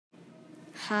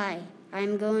Hi,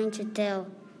 I'm going to tell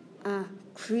a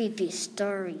creepy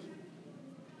story.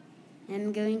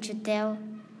 I'm going to tell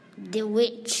The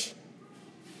Witch.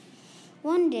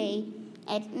 One day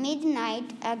at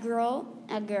midnight, a girl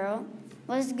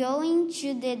was going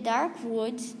to the dark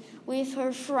woods with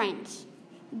her friends.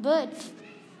 But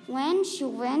when she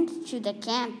went to the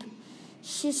camp,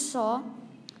 she saw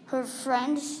her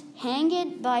friends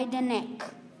hanged by the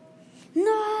neck.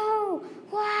 "No!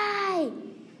 Why?"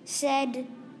 said,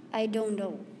 "I don't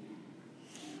know."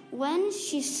 When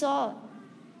she saw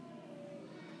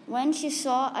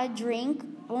a drink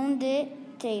on the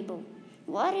table.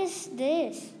 "What is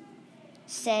this?"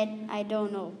 said, "I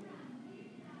don't know."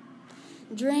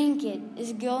 "Drink it.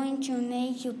 It's going to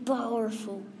make you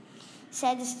powerful,"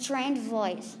 said a strange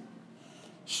voice.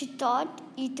 She thought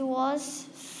it was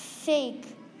fake,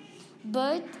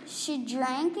 but she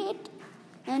drank it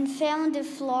and fell on the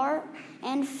floor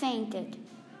and fainted.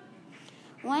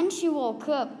 When she woke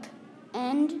up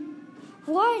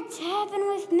 "What's happened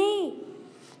with me?"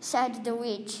 said the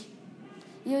witch.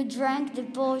 "You drank the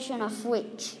potion of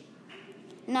witch.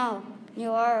 Now, you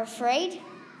are afraid?"